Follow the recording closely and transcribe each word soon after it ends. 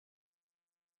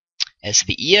As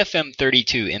the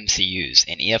EFM32 MCUs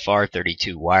and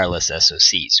EFR32 wireless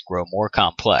SoCs grow more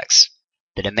complex,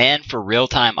 the demand for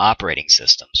real-time operating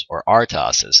systems, or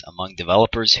RTOSs, among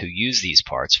developers who use these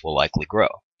parts will likely grow.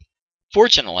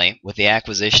 Fortunately, with the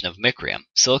acquisition of Micrium,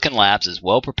 Silicon Labs is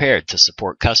well prepared to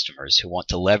support customers who want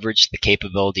to leverage the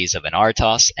capabilities of an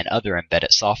RTOS and other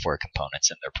embedded software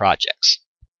components in their projects.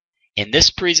 In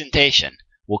this presentation,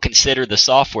 we'll consider the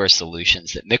software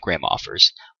solutions that Micrium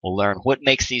offers, we'll learn what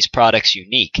makes these products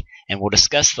unique, and we'll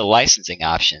discuss the licensing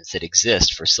options that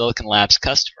exist for Silicon Labs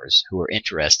customers who are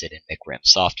interested in Micrium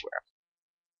software.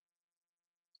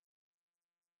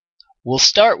 We'll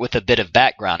start with a bit of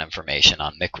background information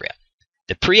on Micrium.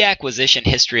 The pre-acquisition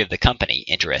history of the company,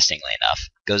 interestingly enough,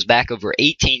 goes back over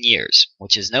 18 years,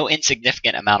 which is no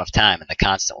insignificant amount of time in the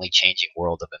constantly changing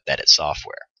world of embedded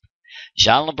software.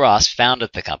 Jean Labrosse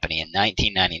founded the company in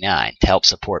 1999 to help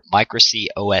support Microc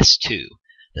OS 2,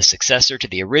 the successor to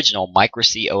the original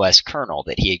Microc OS kernel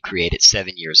that he had created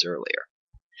 7 years earlier.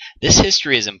 This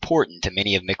history is important to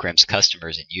many of Micrium's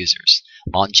customers and users.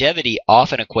 Longevity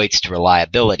often equates to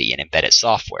reliability in embedded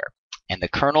software, and the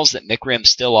kernels that Micrium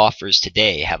still offers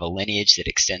today have a lineage that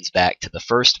extends back to the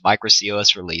first Microc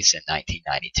OS release in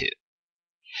 1992.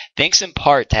 Thanks in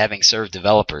part to having served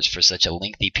developers for such a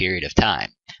lengthy period of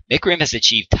time, Micrium has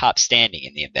achieved top standing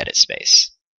in the embedded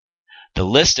space. The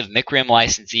list of Micrium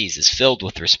licensees is filled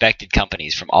with respected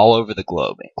companies from all over the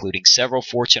globe, including several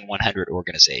Fortune 100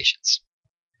 organizations.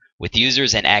 With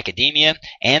users in academia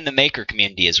and the maker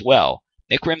community as well,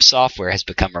 Micrium software has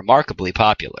become remarkably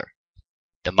popular.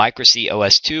 The Microc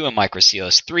OS 2 and Microc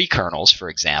OS 3 kernels, for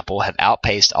example, have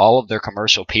outpaced all of their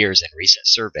commercial peers in recent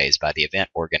surveys by the event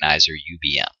organizer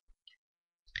UBM.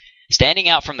 Standing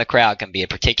out from the crowd can be a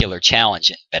particular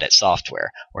challenge in embedded software,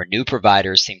 where new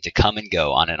providers seem to come and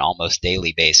go on an almost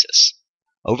daily basis.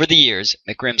 Over the years,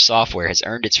 Micrium software has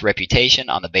earned its reputation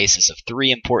on the basis of 3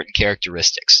 important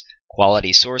characteristics: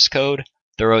 quality source code,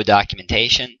 thorough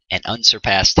documentation, and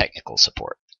unsurpassed technical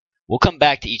support. We'll come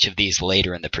back to each of these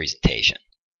later in the presentation.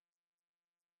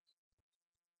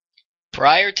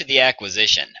 Prior to the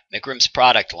acquisition, Micrium's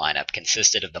product lineup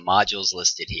consisted of the modules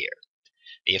listed here.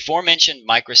 The aforementioned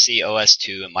Microc OS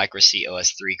 2 and Microc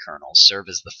OS 3 kernels serve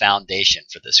as the foundation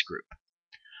for this group.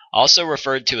 Also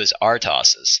referred to as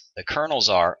RTOSs, the kernels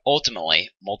are, ultimately,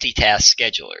 multitask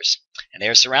schedulers, and they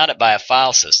are surrounded by a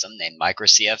file system named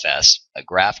microcfs, a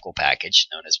graphical package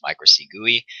known as Microc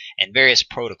GUI, and various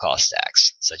protocol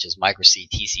stacks, such as Microc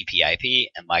TCP/IP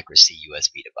and Microc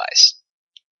USB device.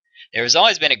 There has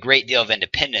always been a great deal of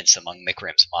independence among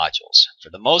Micrium's modules. For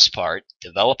the most part,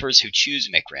 developers who choose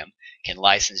Micrium can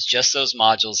license just those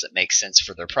modules that make sense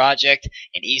for their project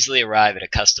and easily arrive at a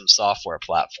custom software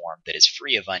platform that is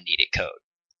free of unneeded code.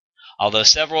 Although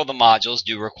several of the modules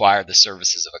do require the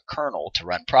services of a kernel to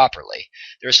run properly,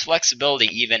 there is flexibility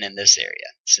even in this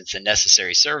area, since the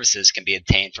necessary services can be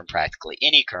obtained from practically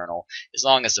any kernel as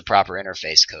long as the proper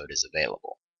interface code is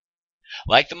available.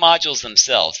 Like the modules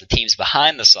themselves, the teams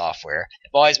behind the software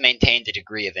have always maintained a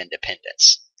degree of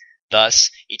independence. Thus,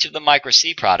 each of the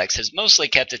Microc products has mostly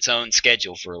kept its own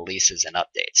schedule for releases and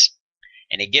updates.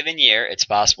 In a given year, it's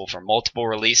possible for multiple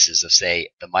releases of,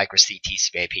 say, the Microc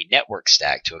TCP/IP network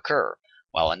stack to occur,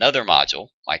 while another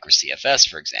module, microcfs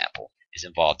for example, is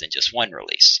involved in just one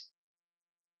release.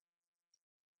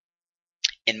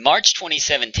 In March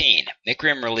 2017,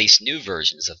 Micrium released new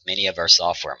versions of many of our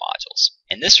software modules,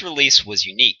 and this release was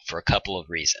unique for a couple of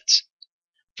reasons.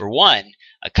 For one,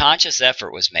 a conscious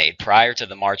effort was made prior to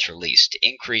the March release to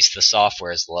increase the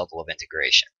software's level of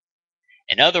integration.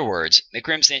 In other words,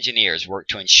 Micrium's engineers worked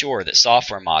to ensure that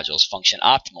software modules function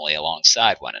optimally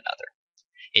alongside one another.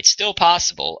 It's still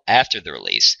possible, after the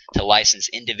release, to license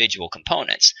individual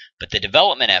components, but the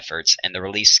development efforts and the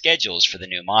release schedules for the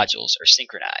new modules are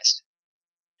synchronized.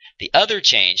 The other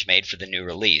change made for the new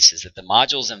release is that the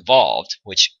modules involved,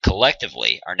 which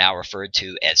collectively are now referred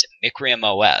to as Micrium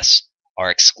OS,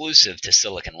 are exclusive to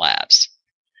Silicon Labs.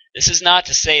 This is not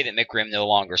to say that Micrium no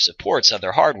longer supports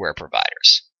other hardware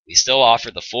providers. We still offer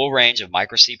the full range of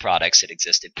Microc products that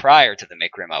existed prior to the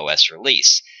Micrium OS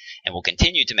release, and will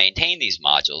continue to maintain these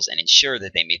modules and ensure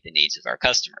that they meet the needs of our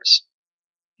customers.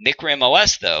 Micrium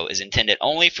OS, though, is intended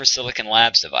only for Silicon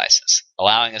Labs devices,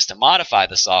 allowing us to modify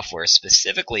the software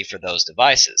specifically for those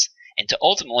devices, and to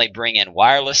ultimately bring in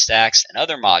wireless stacks and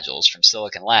other modules from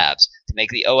Silicon Labs to make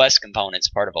the OS components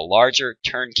part of a larger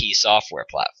turnkey software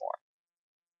platform.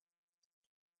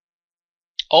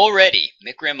 Already,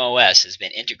 Micrium OS has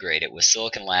been integrated with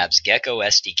Silicon Labs' Gecko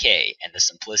SDK and the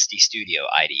Simplicity Studio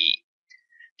IDE.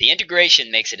 The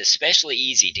integration makes it especially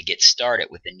easy to get started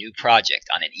with a new project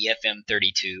on an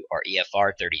EFM32 or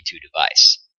EFR32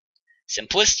 device.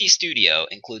 Simplicity Studio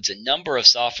includes a number of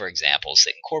software examples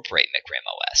that incorporate Micrium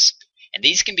OS, and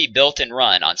these can be built and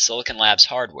run on Silicon Labs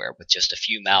hardware with just a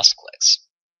few mouse clicks.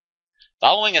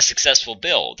 Following a successful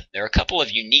build, there are a couple of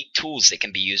unique tools that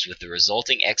can be used with the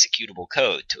resulting executable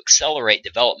code to accelerate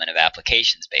development of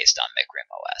applications based on Micrium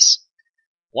OS.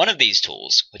 One of these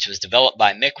tools, which was developed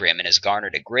by Micrium and has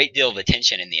garnered a great deal of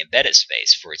attention in the embedded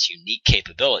space for its unique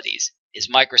capabilities, is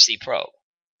Micrium Probe.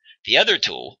 The other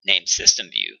tool, named System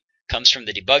View, comes from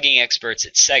the debugging experts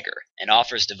at Seger and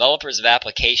offers developers of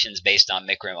applications based on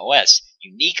Micrium OS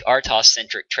unique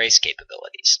RTOS-centric trace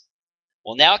capabilities.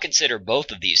 We'll now consider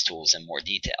both of these tools in more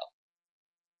detail.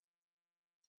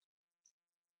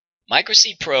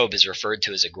 Micrium Probe is referred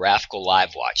to as a graphical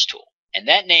live watch tool, and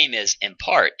that name is, in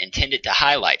part, intended to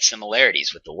highlight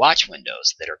similarities with the watch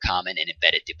windows that are common in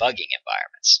embedded debugging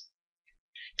environments.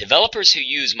 Developers who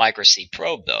use Micrium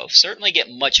Probe, though, certainly get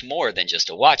much more than just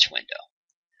a watch window.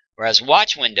 Whereas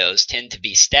watch windows tend to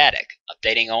be static,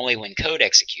 updating only when code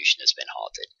execution has been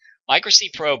halted,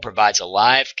 Micrium Probe provides a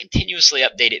live, continuously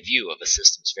updated view of a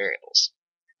system's variables.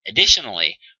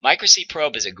 Additionally, Micrium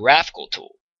Probe is a graphical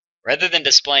tool. Rather than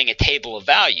displaying a table of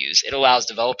values, it allows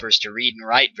developers to read and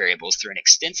write variables through an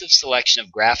extensive selection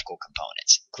of graphical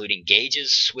components, including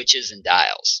gauges, switches, and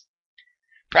dials.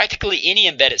 Practically any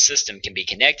embedded system can be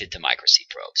connected to Micrium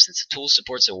Probe, since the tool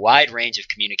supports a wide range of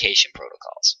communication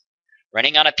protocols.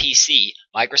 Running on a PC,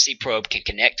 Micrium Probe can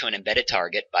connect to an embedded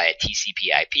target via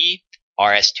TCP/IP,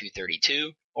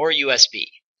 RS-232, or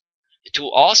USB. The tool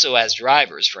also has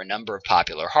drivers for a number of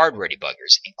popular hardware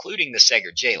debuggers, including the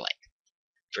Seger J-Link.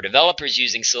 For developers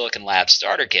using Silicon Labs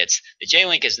starter kits, the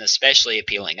J-Link is an especially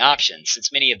appealing option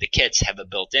since many of the kits have a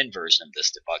built-in version of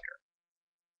this debugger.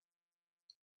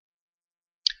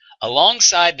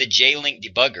 Alongside the J-Link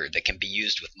debugger that can be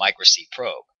used with Micrium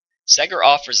Probe, Seger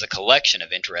offers a collection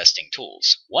of interesting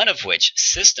tools, one of which,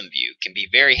 System View, can be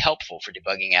very helpful for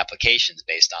debugging applications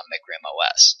based on Micrium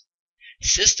OS.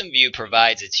 System View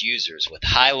provides its users with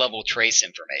high-level trace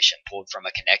information pulled from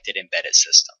a connected embedded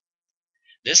system.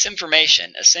 This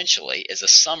information, essentially, is a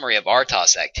summary of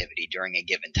RTOS activity during a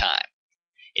given time.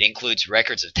 It includes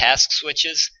records of task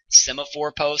switches,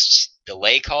 semaphore posts,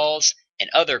 delay calls, and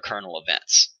other kernel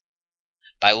events.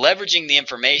 By leveraging the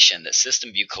information that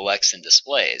System View collects and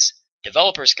displays,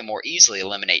 developers can more easily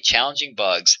eliminate challenging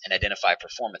bugs and identify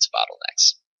performance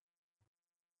bottlenecks.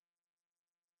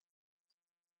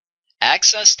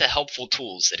 Access to helpful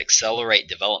tools that accelerate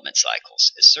development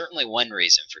cycles is certainly one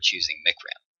reason for choosing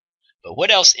Micrium. But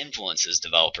what else influences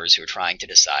developers who are trying to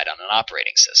decide on an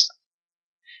operating system?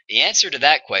 The answer to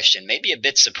that question may be a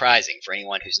bit surprising for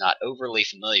anyone who's not overly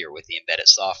familiar with the embedded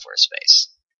software space.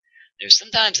 There's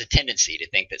sometimes a tendency to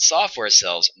think that software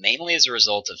sells mainly as a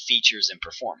result of features and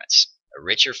performance. A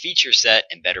richer feature set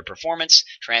and better performance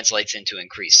translates into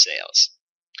increased sales.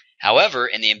 However,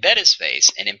 in the embedded space,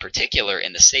 and in particular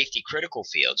in the safety-critical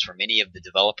fields where many of the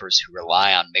developers who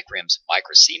rely on Micrium's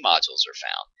Micro-C modules are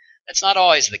found, that's not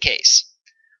always the case.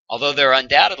 Although there are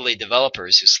undoubtedly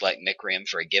developers who select Micrium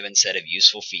for a given set of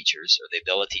useful features or the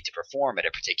ability to perform at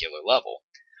a particular level,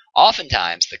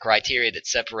 oftentimes the criteria that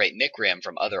separate Micrium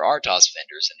from other RTOS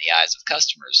vendors in the eyes of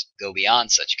customers go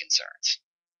beyond such concerns.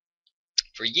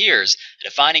 For years, a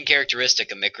defining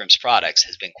characteristic of Micrium's products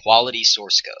has been quality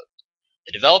source code.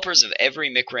 The developers of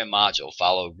every Micrium module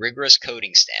follow rigorous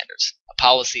coding standards, a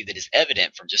policy that is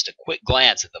evident from just a quick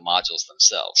glance at the modules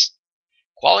themselves.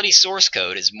 Quality source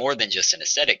code is more than just an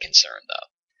aesthetic concern, though.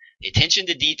 The attention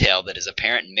to detail that is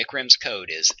apparent in Micrium's code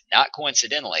is, not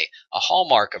coincidentally, a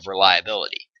hallmark of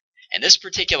reliability, and this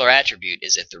particular attribute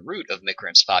is at the root of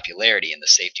Micrium's popularity in the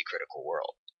safety-critical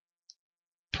world.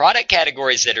 Product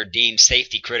categories that are deemed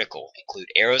safety-critical include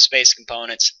aerospace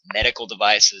components, medical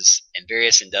devices, and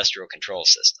various industrial control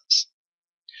systems.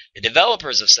 The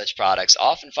developers of such products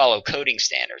often follow coding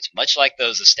standards much like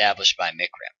those established by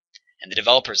Micrium, and the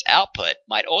developer's output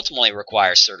might ultimately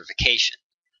require certification,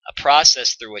 a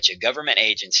process through which a government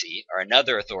agency or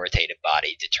another authoritative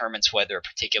body determines whether a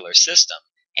particular system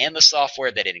and the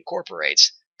software that it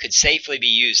incorporates could safely be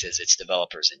used as its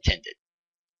developers intended.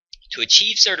 To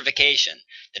achieve certification,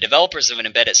 the developers of an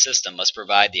embedded system must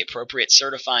provide the appropriate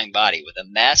certifying body with a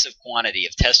massive quantity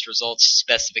of test results,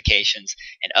 specifications,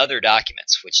 and other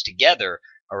documents, which together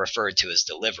are referred to as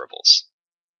deliverables.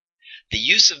 The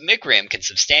use of Micrium can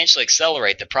substantially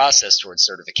accelerate the process towards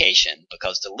certification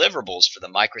because deliverables for the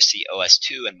Micro-C OS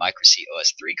 2 and Micro-C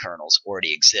OS 3 kernels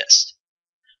already exist.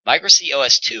 Micro-C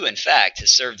OS 2, in fact,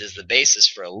 has served as the basis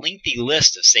for a lengthy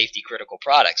list of safety-critical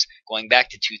products going back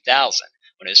to 2000,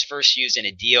 when it was first used in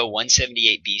a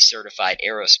DO-178B certified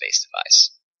aerospace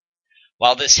device.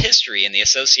 While this history and the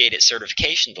associated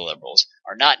certification deliverables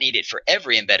are not needed for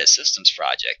every embedded systems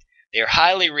project, they are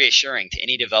highly reassuring to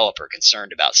any developer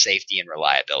concerned about safety and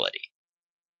reliability.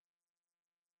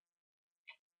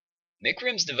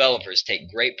 Micrium's developers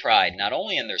take great pride not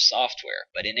only in their software,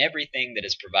 but in everything that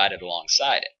is provided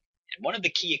alongside it. And one of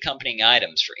the key accompanying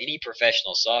items for any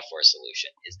professional software solution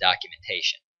is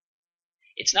documentation.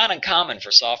 It's not uncommon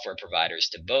for software providers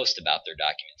to boast about their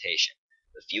documentation,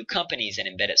 but few companies in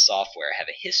embedded software have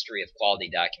a history of quality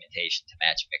documentation to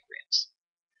match Micrium's.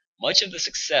 Much of the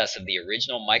success of the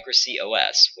original Micro-C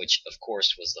OS, which of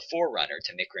course was the forerunner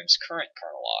to Micrium's current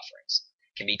kernel offerings,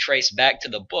 can be traced back to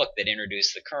the book that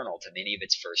introduced the kernel to many of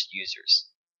its first users.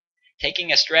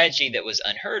 Taking a strategy that was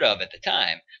unheard of at the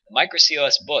time, the Micro-C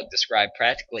OS book described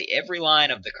practically every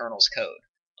line of the kernel's code,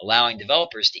 allowing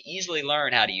developers to easily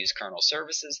learn how to use kernel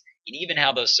services and even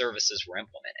how those services were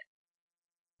implemented.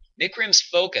 Micrium's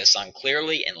focus on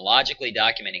clearly and logically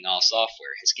documenting all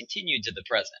software has continued to the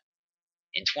present.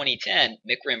 In 2010,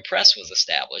 Micrium Press was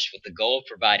established with the goal of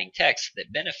providing texts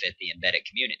that benefit the embedded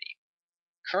community.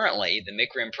 Currently, the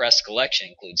Micrium Press collection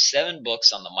includes 7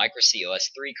 books on the Micro-C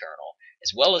OS 3 kernel,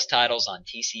 as well as titles on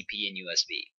TCP and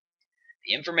USB.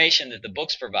 The information that the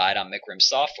books provide on Micrium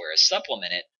software is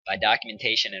supplemented by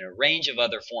documentation in a range of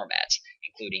other formats,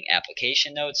 including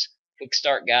application notes, quick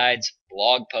start guides,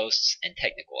 blog posts, and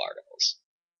technical articles.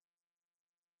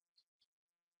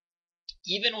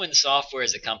 Even when software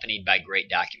is accompanied by great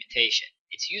documentation,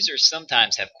 its users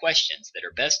sometimes have questions that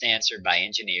are best answered by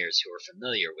engineers who are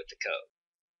familiar with the code.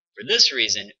 For this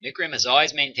reason, Micrium has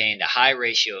always maintained a high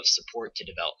ratio of support to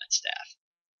development staff.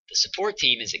 The support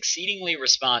team is exceedingly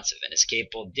responsive and is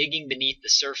capable of digging beneath the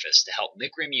surface to help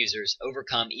Micrium users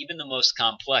overcome even the most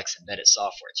complex embedded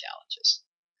software challenges.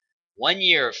 1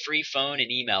 year of free phone and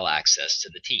email access to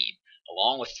the team,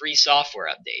 along with free software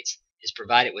updates, is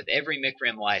provided with every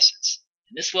Micrium license.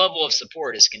 And this level of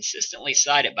support is consistently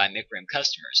cited by Micrium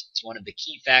customers as one of the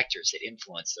key factors that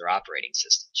influence their operating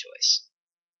system choice.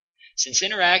 Since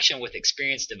interaction with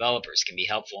experienced developers can be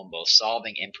helpful in both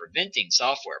solving and preventing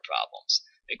software problems,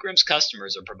 Micrium's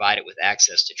customers are provided with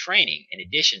access to training in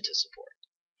addition to support.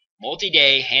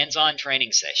 Multi-day, hands-on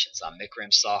training sessions on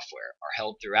Micrium software are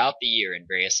held throughout the year in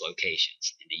various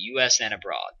locations, in the U.S. and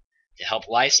abroad, to help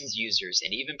licensed users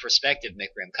and even prospective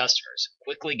Micrium customers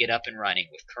quickly get up and running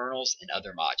with kernels and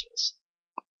other modules.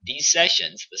 These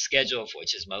sessions, the schedule of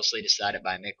which is mostly decided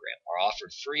by Micrium, are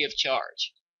offered free of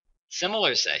charge.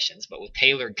 Similar sessions, but with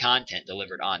tailored content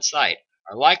delivered on-site,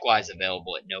 are likewise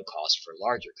available at no cost for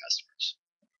larger customers.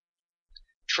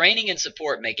 Training and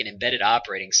support make an embedded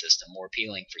operating system more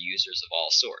appealing for users of all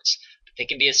sorts, but they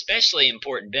can be especially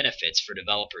important benefits for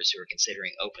developers who are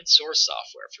considering open source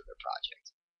software for their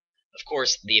project. Of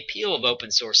course, the appeal of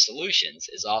open source solutions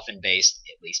is often based,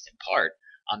 at least in part,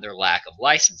 on their lack of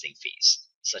licensing fees.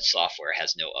 Such software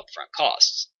has no upfront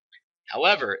costs.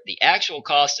 However, the actual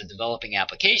cost of developing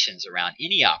applications around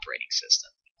any operating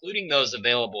system, including those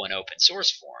available in open source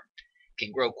form,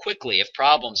 can grow quickly if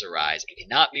problems arise and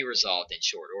cannot be resolved in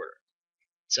short order.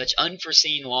 Such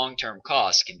unforeseen long-term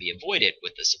costs can be avoided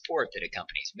with the support that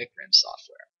accompanies Micrium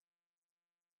software.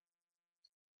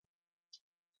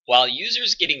 While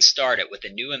users getting started with a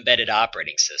new embedded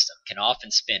operating system can often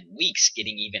spend weeks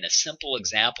getting even a simple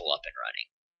example up and running,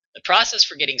 the process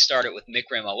for getting started with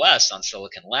Micrium OS on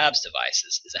Silicon Labs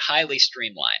devices is a highly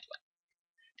streamlined one.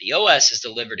 The OS is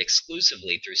delivered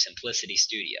exclusively through Simplicity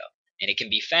Studio, and it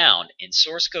can be found in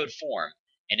source code form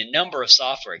and a number of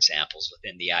software examples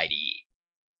within the IDE.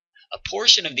 A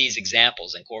portion of these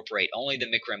examples incorporate only the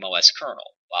Micrium OS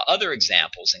kernel, while other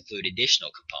examples include additional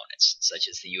components, such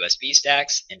as the USB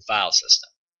stacks and file system.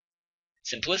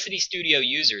 Simplicity Studio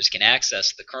users can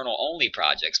access the kernel-only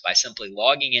projects by simply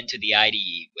logging into the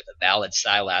IDE with a valid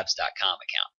scilabs.com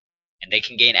account, and they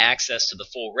can gain access to the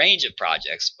full range of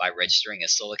projects by registering a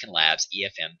Silicon Labs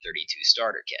EFM32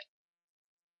 starter kit.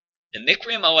 The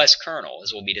Micrium OS kernel,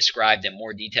 as will be described in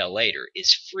more detail later,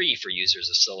 is free for users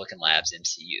of Silicon Labs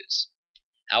MCUs.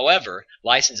 However,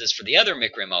 licenses for the other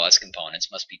Micrium OS components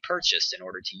must be purchased in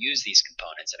order to use these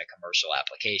components in a commercial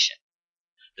application.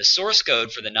 The source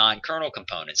code for the non-kernel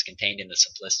components contained in the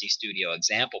Simplicity Studio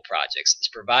example projects is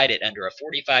provided under a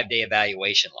 45-day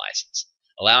evaluation license,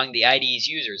 allowing the IDE's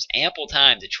users ample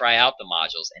time to try out the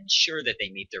modules and ensure that they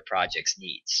meet their project's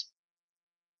needs.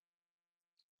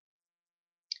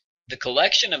 The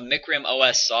collection of Micrium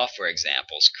OS software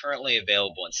examples currently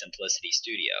available in Simplicity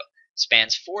Studio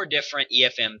spans 4 different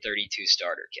EFM32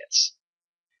 starter kits.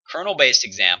 Kernel-based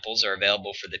examples are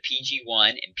available for the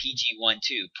PG1 and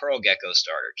PG12 Perl Gecko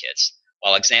starter kits,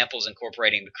 while examples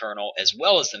incorporating the kernel as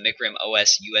well as the Micrium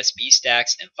OS USB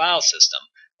stacks and file system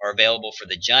are available for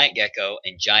the Giant Gecko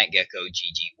and Giant Gecko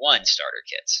GG1 starter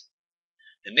kits.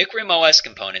 The Micrium OS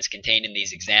components contained in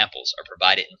these examples are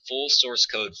provided in full source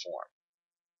code form.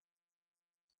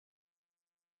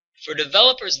 For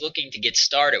developers looking to get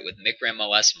started with Micrium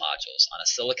OS modules on a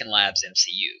Silicon Labs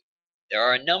MCU, there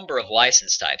are a number of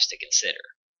license types to consider.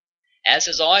 As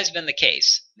has always been the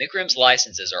case, Micrium's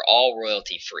licenses are all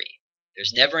royalty-free.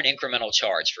 There's never an incremental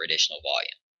charge for additional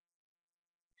volume.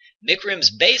 Micrium's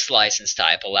base license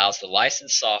type allows the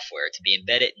licensed software to be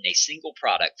embedded in a single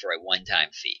product for a one-time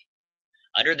fee.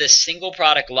 Under this single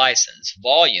product license,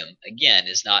 volume, again,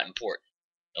 is not important.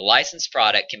 The licensed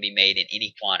product can be made in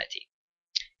any quantity.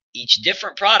 Each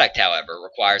different product, however,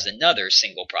 requires another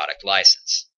single product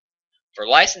license. For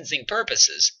licensing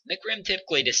purposes, Micrium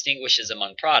typically distinguishes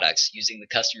among products using the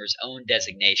customer's own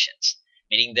designations,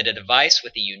 meaning that a device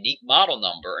with a unique model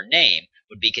number or name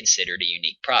would be considered a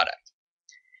unique product.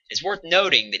 It's worth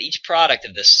noting that each product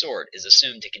of this sort is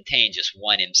assumed to contain just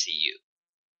one MCU.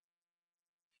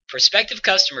 Prospective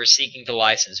customers seeking to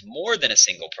license more than a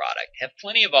single product have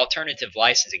plenty of alternative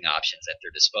licensing options at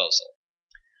their disposal.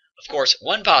 Of course,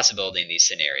 one possibility in these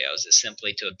scenarios is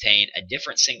simply to obtain a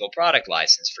different single product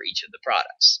license for each of the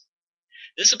products.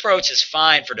 This approach is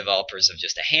fine for developers of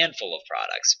just a handful of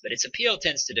products, but its appeal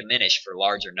tends to diminish for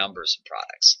larger numbers of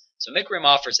products, so Micrium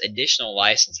offers additional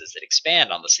licenses that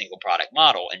expand on the single product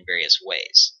model in various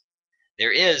ways.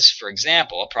 There is, for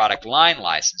example, a product line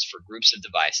license for groups of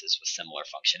devices with similar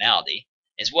functionality,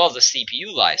 as well as a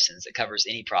CPU license that covers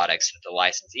any products that the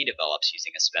licensee develops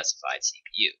using a specified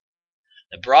CPU.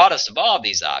 The broadest of all of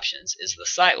these options is the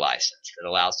site license that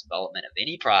allows development of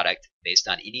any product based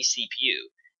on any CPU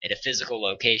at a physical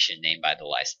location named by the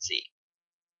licensee.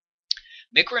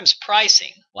 Micrium's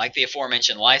pricing, like the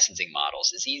aforementioned licensing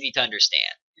models, is easy to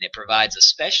understand, and it provides a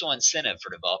special incentive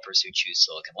for developers who choose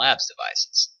Silicon Labs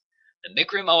devices. The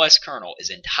Micrium OS kernel is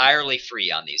entirely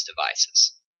free on these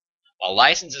devices. While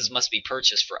licenses must be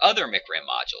purchased for other Micrium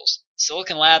modules,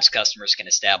 Silicon Labs customers can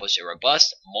establish a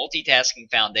robust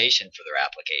multitasking foundation for their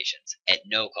applications at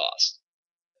no cost.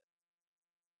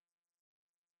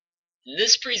 In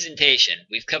this presentation,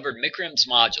 we've covered Micrium's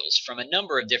modules from a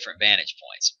number of different vantage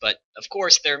points, but of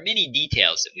course there are many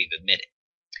details that we've omitted.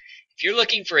 If you're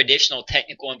looking for additional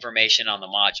technical information on the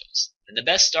modules, then the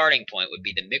best starting point would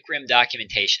be the Micrium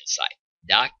documentation site,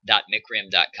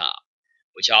 doc.micrium.com,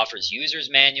 which offers users'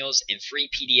 manuals and free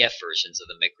PDF versions of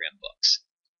the Micrium books.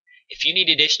 If you need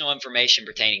additional information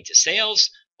pertaining to sales,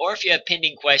 or if you have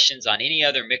pending questions on any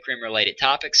other Micrium-related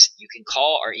topics, you can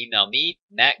call or email me,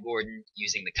 Matt Gordon,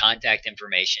 using the contact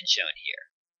information shown here.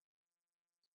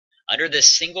 Under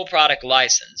this single product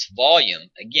license, volume,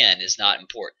 again, is not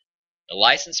important. The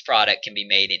licensed product can be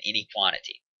made in any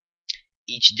quantity.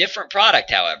 Each different product,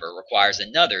 however, requires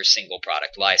another single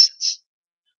product license.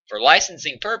 For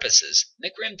licensing purposes,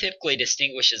 Micrium typically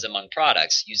distinguishes among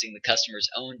products using the customer's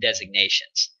own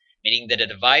designations, meaning that a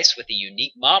device with a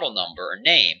unique model number or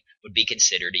name would be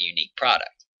considered a unique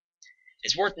product.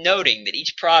 It's worth noting that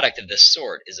each product of this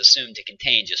sort is assumed to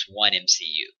contain just one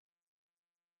MCU.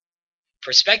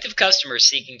 Prospective customers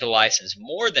seeking to license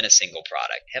more than a single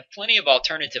product have plenty of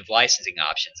alternative licensing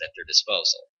options at their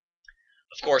disposal.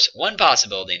 Of course, one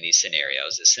possibility in these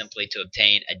scenarios is simply to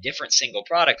obtain a different single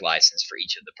product license for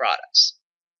each of the products.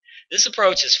 This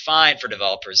approach is fine for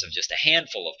developers of just a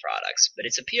handful of products, but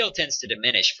its appeal tends to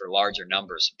diminish for larger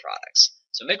numbers of products,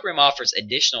 so Micrium offers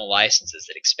additional licenses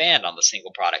that expand on the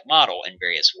single product model in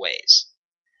various ways.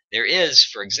 There is,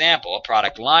 for example, a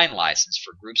product line license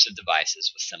for groups of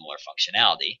devices with similar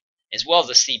functionality, as well as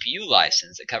a CPU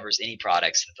license that covers any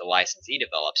products that the licensee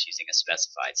develops using a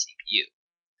specified CPU.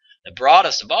 The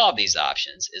broadest of all of these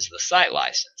options is the site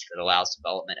license that allows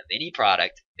development of any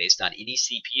product based on any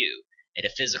CPU at a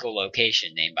physical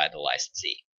location named by the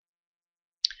licensee.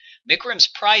 Micrium's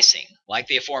pricing, like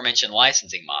the aforementioned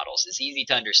licensing models, is easy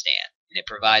to understand, and it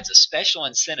provides a special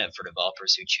incentive for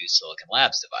developers who choose Silicon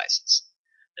Labs devices.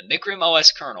 The Micrium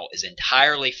OS kernel is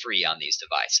entirely free on these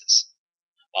devices.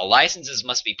 While licenses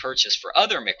must be purchased for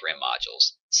other Micrium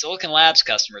modules, Silicon Labs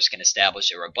customers can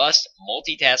establish a robust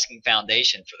multitasking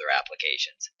foundation for their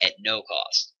applications at no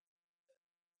cost.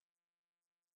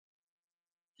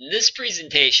 In this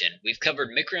presentation, we've covered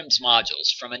Micrium's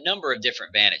modules from a number of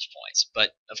different vantage points,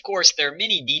 but of course there are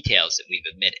many details that we've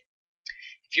omitted.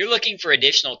 If you're looking for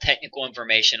additional technical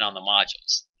information on the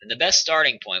modules, then the best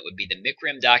starting point would be the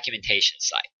Micrium documentation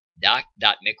site,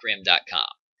 doc.micrium.com,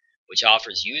 which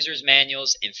offers users'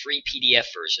 manuals and free PDF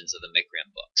versions of the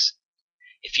Micrium books.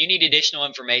 If you need additional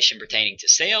information pertaining to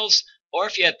sales, Or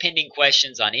if you have pending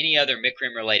questions on any other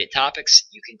Micrium-related topics,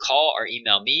 you can call or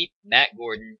email me, Matt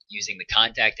Gordon, using the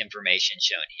contact information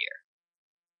shown here,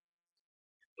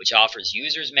 which offers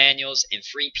users' manuals and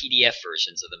free PDF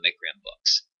versions of the Micrium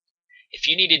books. If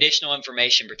you need additional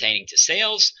information pertaining to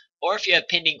sales, or if you have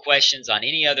pending questions on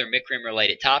any other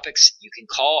Micrium-related topics, you can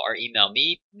call or email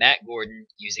me, Matt Gordon,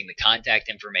 using the contact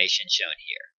information shown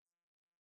here.